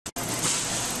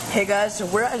Hey guys, so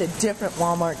we're at a different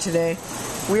Walmart today.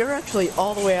 We are actually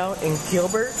all the way out in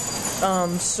Gilbert,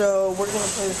 so we're gonna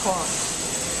play the clock.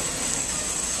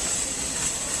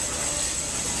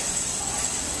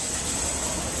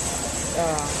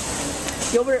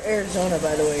 Gilbert, Arizona,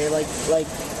 by the way,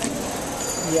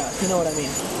 yeah, you know what I mean.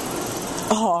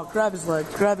 Oh, grab his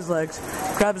legs, grab his legs,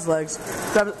 grab his legs,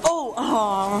 grab his, oh,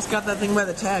 I almost got that thing by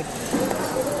the tag.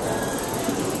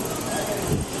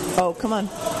 Oh, come on.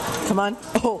 Come on.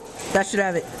 Oh, that should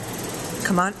have it.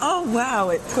 Come on. Oh, wow.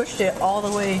 It pushed it all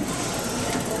the way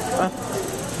up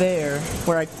there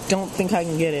where I don't think I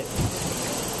can get it.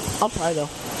 I'll try, though.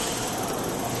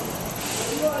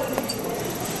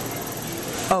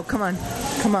 Oh, come on.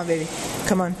 Come on, baby.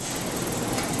 Come on.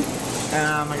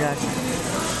 Oh, my gosh.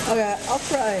 Okay, I'll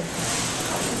try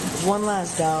one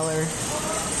last dollar.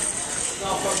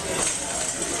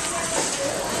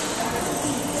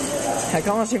 Heck,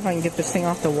 I want to see if I can get this thing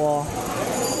off the wall.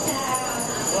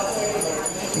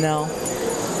 No.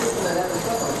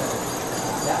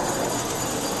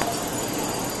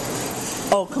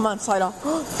 Oh, come on, slide off.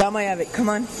 That might have it. Come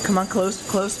on. Come on, close,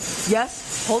 close.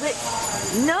 Yes, hold it.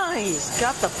 Nice.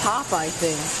 Got the Popeye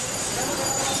thing.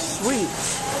 Sweet.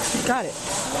 Got it.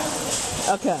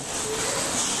 Okay.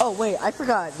 Oh, wait, I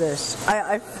forgot this.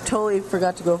 I totally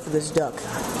forgot to go for this duck.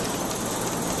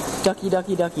 Ducky,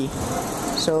 ducky, ducky.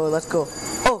 So let's go.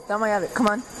 Oh, that might have it. Come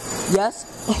on. Yes.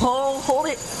 Oh, hold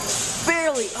it.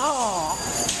 Barely. Oh.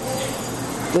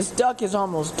 This duck is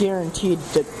almost guaranteed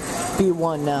to be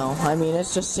one now. I mean,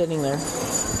 it's just sitting there.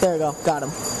 There we go. Got him.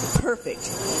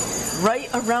 Perfect. Right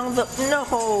around the... No.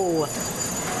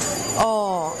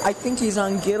 Oh, I think he's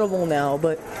ungettable now,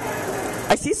 but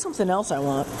I see something else I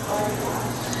want.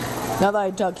 Now that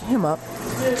I dug him up.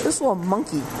 This little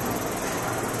monkey.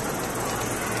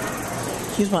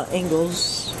 Use my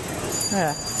angles.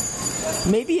 Yeah.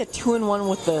 Maybe a 2-in-1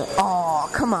 with the... Oh,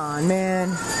 come on, man.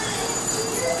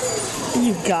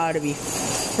 You gotta be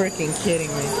freaking kidding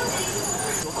me.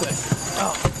 Real quick.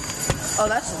 Oh,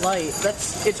 that's light.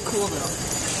 It's cool though.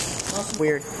 That's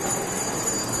weird.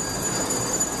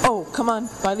 Oh, come on.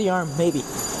 By the arm, maybe.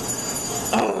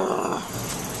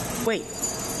 Wait.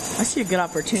 I see a good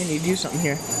opportunity to do something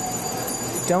here.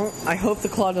 I hope the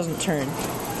claw doesn't turn.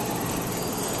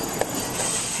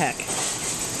 Heck.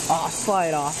 Oh,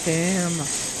 slide off him.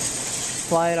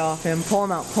 Slide off him. Pull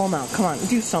him out. Pull him out. Come on.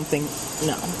 Do something.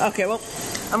 No. Okay, well,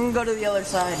 I'm going to go to the other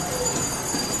side.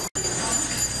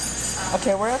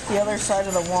 Okay, we're at the other side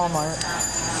of the Walmart.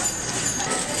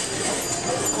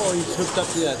 Oh, he's hooked up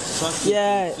to that sucker.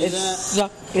 Yeah,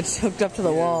 it's hooked up to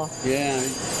the wall. Yeah.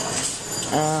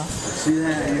 See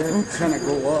that? It's trying to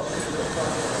go up.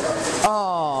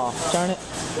 Oh, darn it.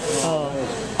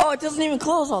 Oh, it doesn't even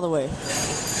close all the way.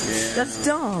 Yeah. That's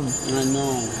dumb. I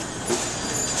know.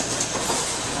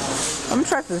 I'm gonna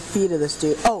try for the feet of this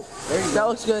dude. Oh, that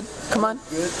looks good. Come on.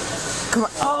 Good. Come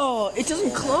on. Oh, it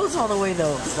doesn't close all the way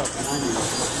though.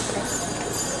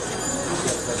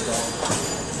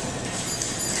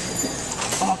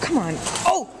 Oh, come on.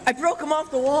 Oh, I broke him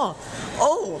off the wall.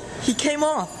 Oh, he came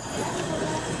off.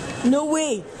 No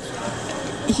way.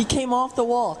 He came off the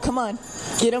wall. Come on.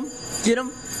 Get him. Get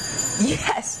him.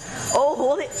 Yes. Oh,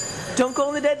 hold it. Don't go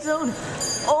in the dead zone.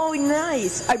 Oh,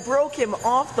 nice. I broke him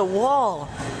off the wall.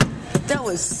 That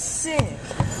was sick.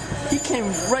 He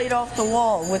came right off the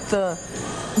wall with the...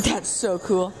 That's so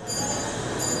cool.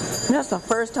 And that's the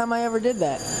first time I ever did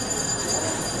that.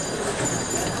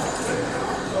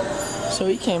 So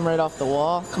he came right off the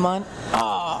wall. Come on.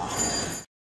 Ah.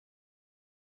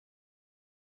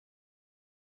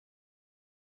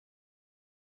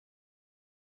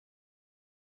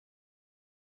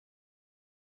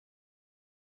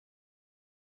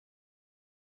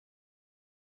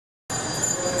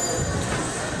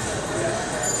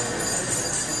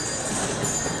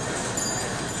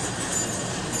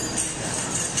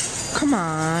 Come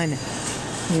on.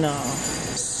 No.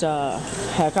 It's,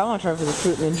 heck, I want to try for the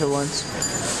Fruit Ninja ones.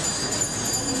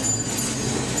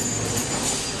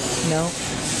 No.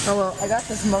 Oh well, I got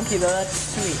this monkey though, that's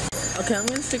sweet. Okay, I'm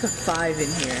gonna stick a 5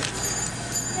 in here.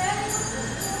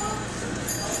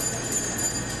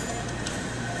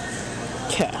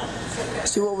 Okay.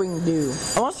 See what we can do.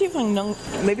 I want to see if I can,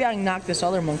 maybe I can knock this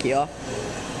other monkey off.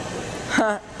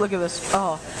 Look at this.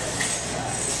 Oh.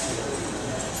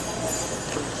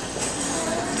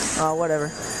 Oh, whatever.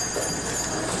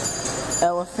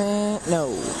 Elephant.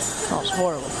 No. That was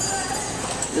horrible.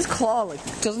 This claw, like,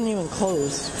 doesn't even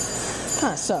close.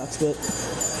 Kinda sucks, but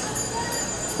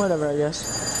whatever, I guess.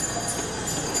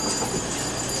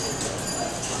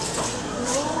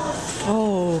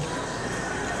 Oh.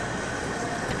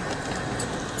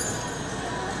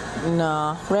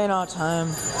 Nah, ran out of time.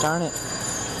 Darn it.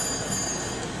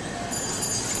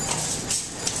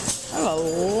 I have a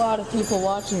lot of people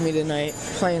watching me tonight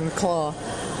playing the claw.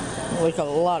 Like a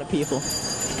lot of people.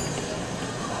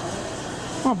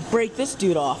 I'll break this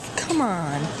dude off. Come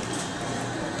on.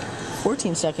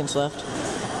 14 seconds left.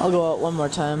 I'll go out one more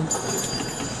time.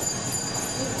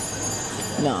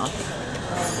 Nah.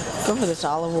 Go for this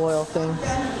olive oil thing.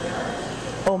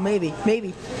 Oh, maybe.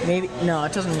 No,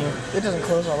 it doesn't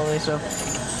close all the way, so.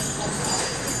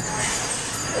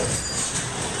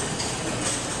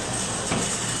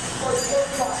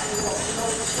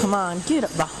 Come on, get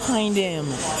up behind him.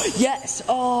 Yes.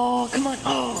 Oh, come on.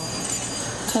 Oh.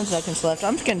 10 seconds left.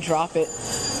 I'm just gonna drop it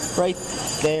right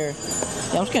there.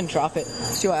 Yeah, I'm just gonna drop it.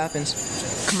 See what happens.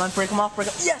 Come on, break him off.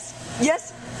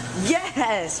 Yes.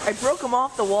 I broke him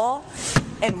off the wall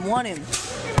and won him.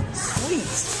 Sweet.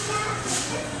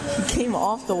 He came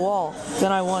off the wall,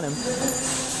 then I won him.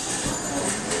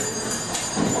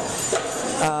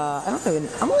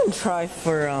 I'm gonna try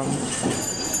for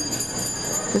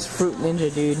this Fruit Ninja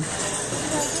dude.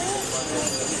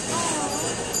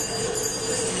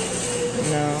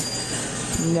 No,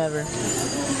 never.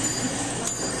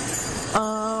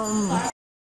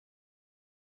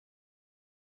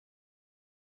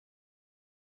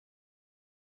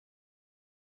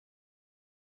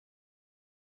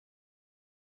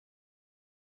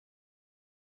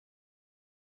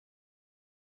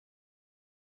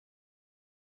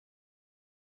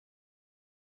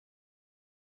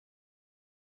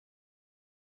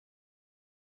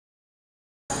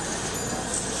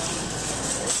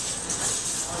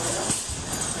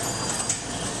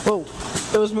 Whoa,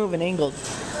 it was moving angled.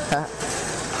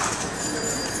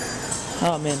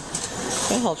 Oh man, I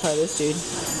think I'll try this dude.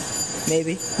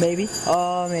 Maybe.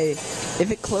 Oh, maybe.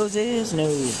 If it closes, no.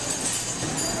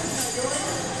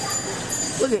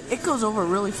 Look, it goes over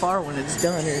really far when it's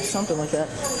done or something like that.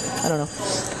 I don't know.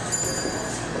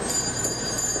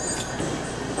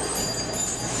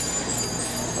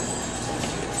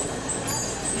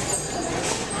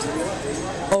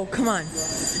 Oh, come on.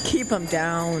 Keep him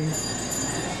down.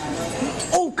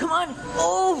 Oh, come on.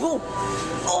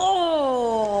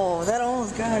 Oh, that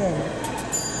almost got him.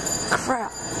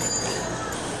 Crap.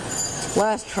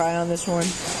 Last try on this one.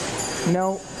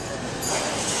 No.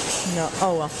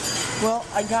 Oh, well. Well,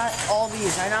 I got all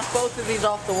these. I knocked both of these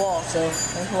off the wall, so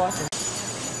thanks for watching.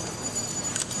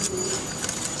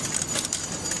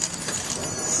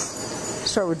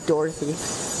 Start with Dorothy.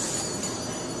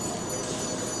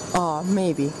 Oh,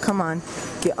 maybe. Come on.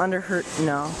 Get under her.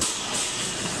 No.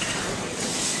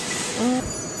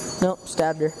 Nope,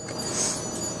 stabbed her.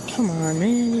 Come on,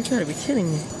 man. You gotta be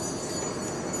kidding me.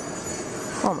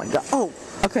 Oh my god. Oh,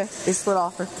 okay. It slid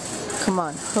off her. Come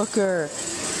on. Hook her.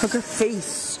 Hook her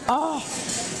face. Oh.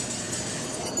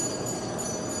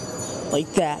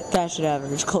 Like that. That should have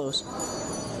her. It's close.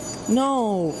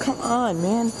 No. Come on,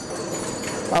 man.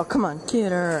 Oh, come on.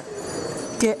 Get her.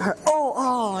 Get her.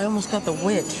 Oh, I almost got the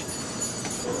witch.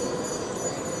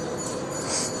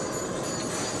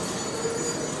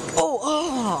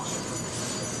 Oh.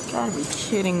 Gotta be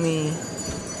kidding me.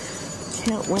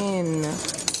 Can't win.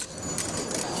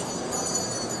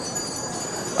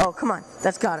 Oh, come on.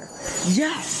 That's got her.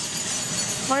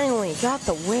 Yes! Finally, got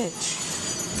the witch.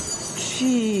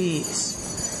 Jeez.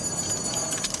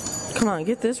 Come on,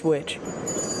 get this witch.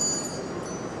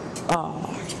 Oh.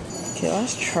 Okay,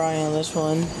 let's try on this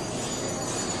one.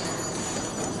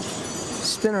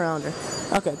 Spin around her.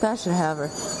 Okay, that should have her.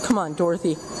 Come on,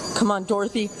 Dorothy. Come on,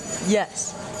 Dorothy.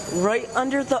 Yes. Right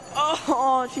under the...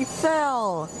 Oh, she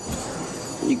fell.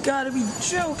 You gotta be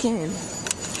joking.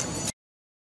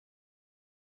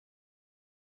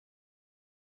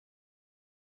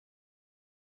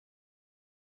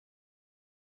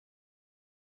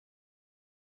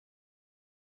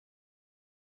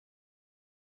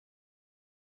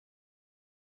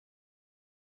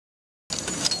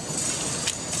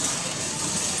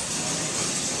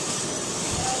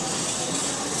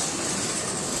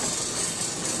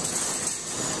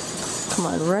 Come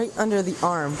on, right under the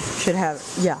arm should have it.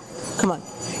 Yeah, come on.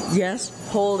 Yes,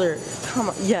 hold her. Come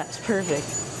on. Yes, perfect.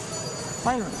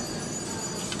 Finally.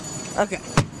 Okay.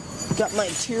 Got my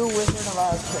 2 Wizard of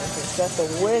Oz characters. Got the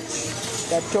witch,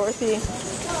 got Dorothy,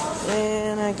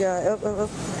 and I got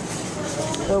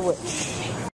the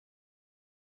witch.